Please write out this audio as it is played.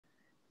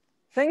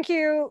Thank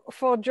you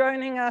for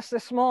joining us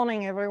this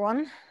morning,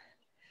 everyone.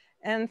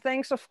 And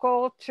thanks, of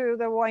course, to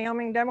the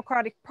Wyoming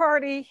Democratic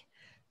Party,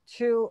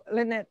 to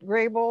Lynette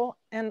Grable,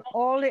 and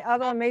all the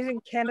other amazing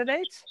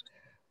candidates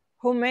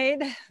who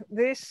made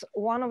this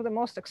one of the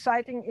most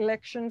exciting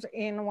elections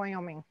in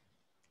Wyoming.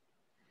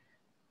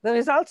 The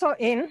results are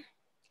in,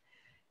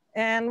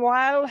 and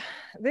while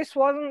this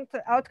wasn't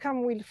the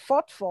outcome we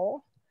fought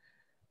for,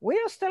 we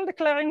are still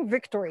declaring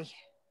victory.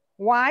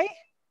 Why?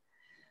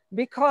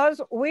 Because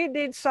we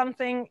did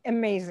something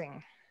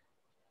amazing.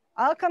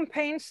 Our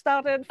campaign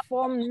started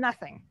from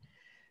nothing.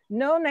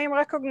 No name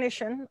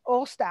recognition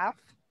or staff,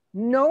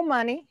 no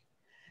money,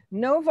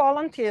 no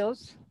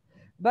volunteers,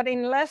 but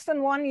in less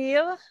than 1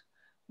 year,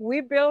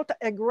 we built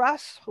a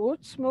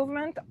grassroots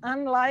movement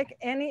unlike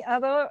any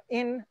other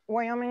in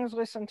Wyoming's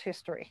recent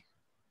history.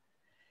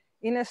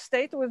 In a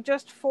state with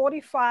just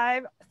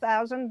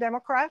 45,000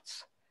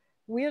 Democrats,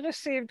 we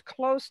received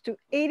close to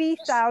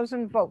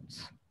 80,000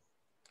 votes.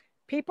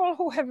 People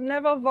who have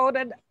never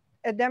voted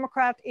a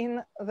Democrat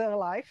in their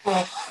life,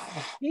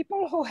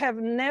 people who have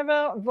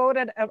never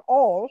voted at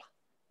all,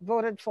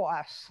 voted for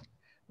us,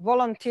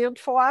 volunteered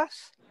for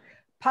us,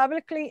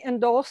 publicly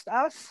endorsed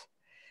us,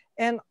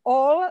 and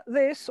all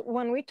this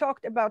when we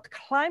talked about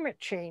climate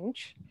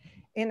change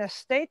in a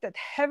state that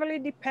heavily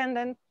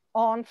dependent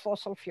on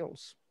fossil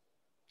fuels.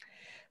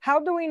 How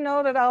do we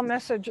know that our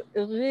message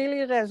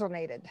really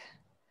resonated?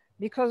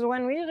 Because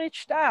when we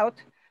reached out,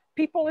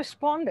 people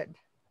responded.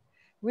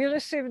 We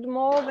received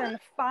more than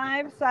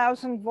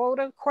 5,000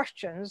 voter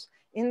questions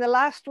in the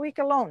last week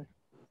alone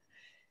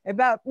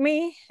about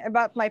me,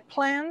 about my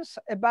plans,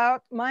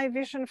 about my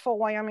vision for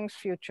Wyoming's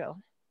future.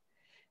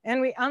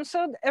 And we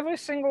answered every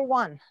single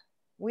one.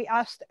 We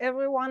asked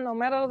everyone, no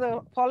matter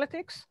the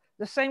politics,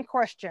 the same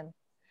question.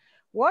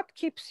 What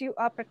keeps you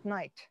up at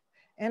night?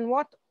 And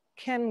what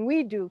can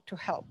we do to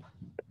help?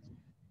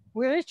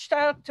 We reached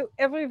out to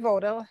every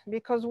voter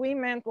because we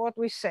meant what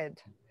we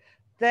said,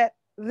 that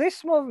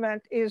this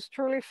movement is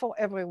truly for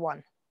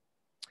everyone.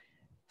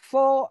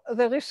 For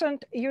the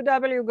recent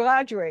UW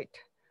graduate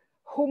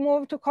who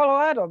moved to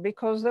Colorado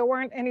because there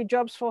weren't any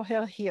jobs for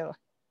her here.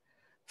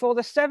 For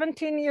the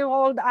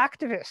 17-year-old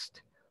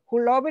activist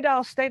who lobbied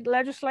our state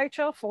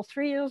legislature for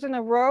 3 years in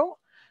a row,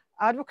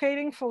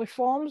 advocating for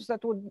reforms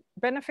that would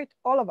benefit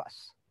all of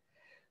us.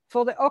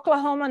 For the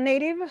Oklahoma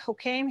native who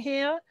came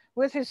here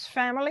with his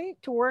family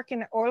to work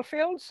in the oil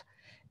fields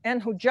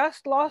and who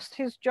just lost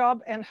his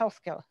job and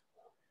healthcare.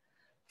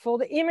 For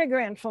the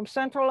immigrant from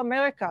Central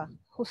America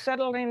who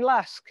settled in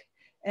Lusk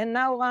and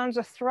now runs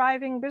a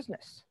thriving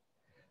business.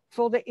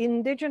 For the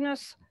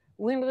indigenous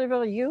Wind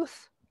River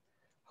youth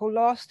who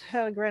lost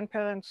her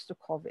grandparents to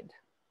COVID.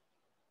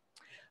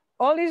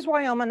 All these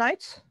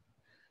Wyomingites,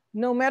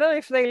 no matter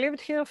if they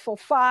lived here for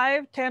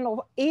 5, 10,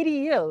 or 80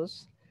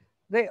 years,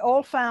 they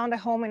all found a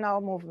home in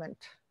our movement.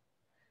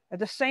 At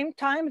the same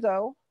time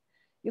though,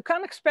 you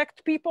can't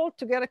expect people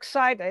to get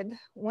excited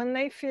when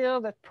they feel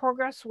that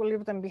progress will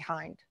leave them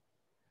behind.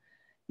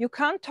 You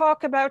can't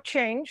talk about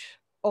change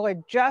or a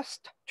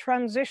just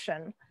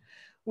transition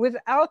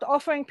without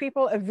offering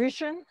people a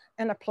vision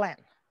and a plan.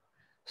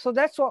 So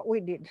that's what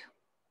we did.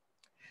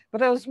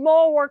 But there's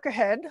more work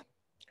ahead.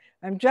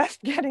 I'm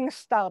just getting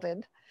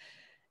started.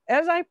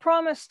 As I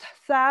promised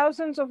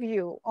thousands of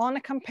you on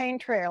a campaign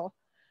trail,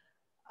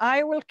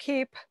 I will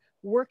keep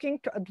working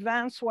to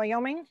advance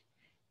Wyoming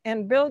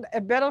and build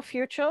a better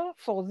future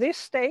for this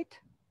state,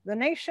 the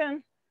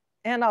nation,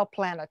 and our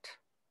planet.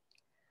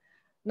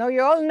 Now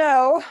you all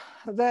know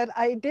that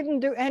I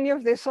didn't do any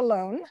of this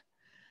alone.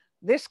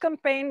 This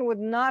campaign would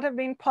not have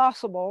been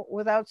possible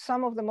without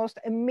some of the most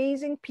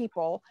amazing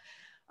people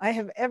I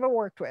have ever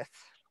worked with.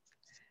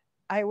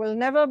 I will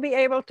never be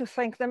able to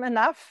thank them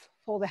enough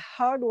for the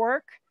hard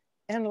work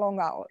and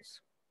long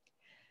hours.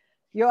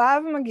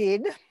 Yoav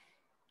Magid,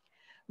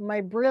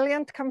 my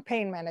brilliant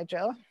campaign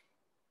manager,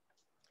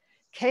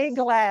 Kay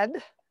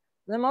Glad,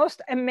 the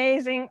most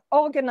amazing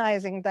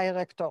organizing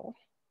director,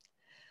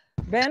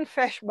 Ben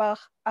Feschbach,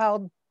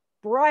 our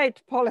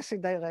bright policy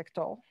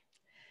director,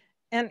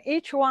 and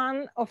each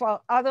one of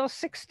our other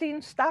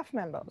 16 staff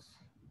members,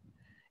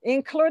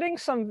 including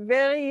some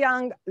very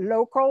young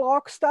local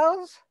rock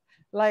stars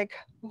like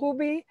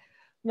Ruby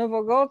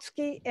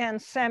Novogodsky and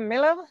Sam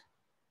Miller,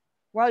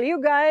 while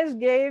you guys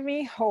gave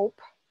me hope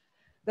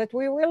that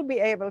we will be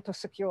able to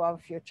secure our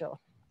future.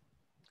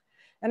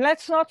 And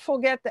let's not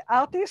forget the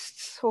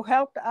artists who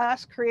helped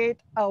us create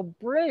our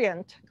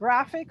brilliant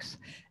graphics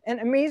and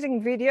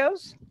amazing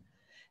videos,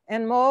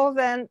 and more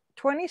than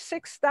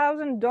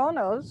 26,000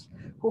 donors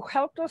who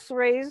helped us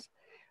raise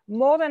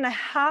more than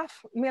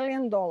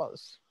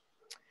 $500,000.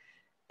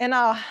 And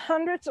our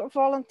hundreds of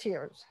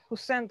volunteers who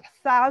sent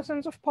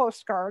thousands of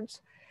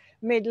postcards,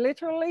 made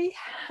literally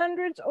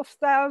hundreds of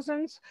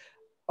thousands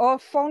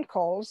of phone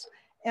calls,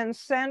 and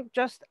sent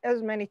just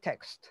as many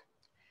texts.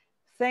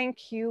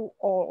 Thank you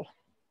all.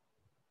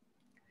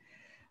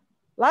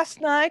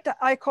 Last night,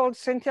 I called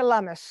Cynthia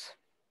Lames.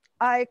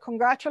 I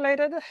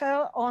congratulated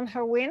her on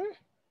her win,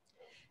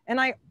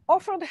 and I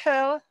offered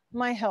her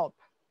my help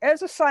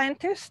as a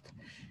scientist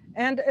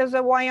and as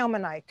a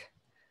Wyomingite,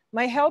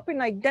 my help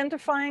in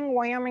identifying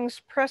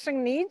Wyoming's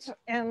pressing needs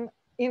and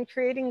in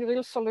creating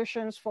real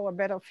solutions for a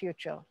better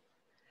future.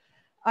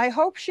 I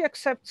hope she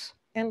accepts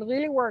and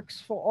really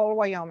works for all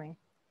Wyoming.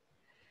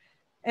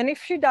 And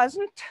if she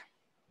doesn't,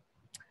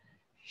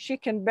 she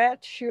can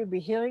bet she'll be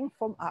hearing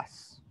from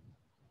us.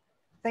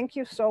 Thank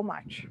you so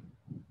much.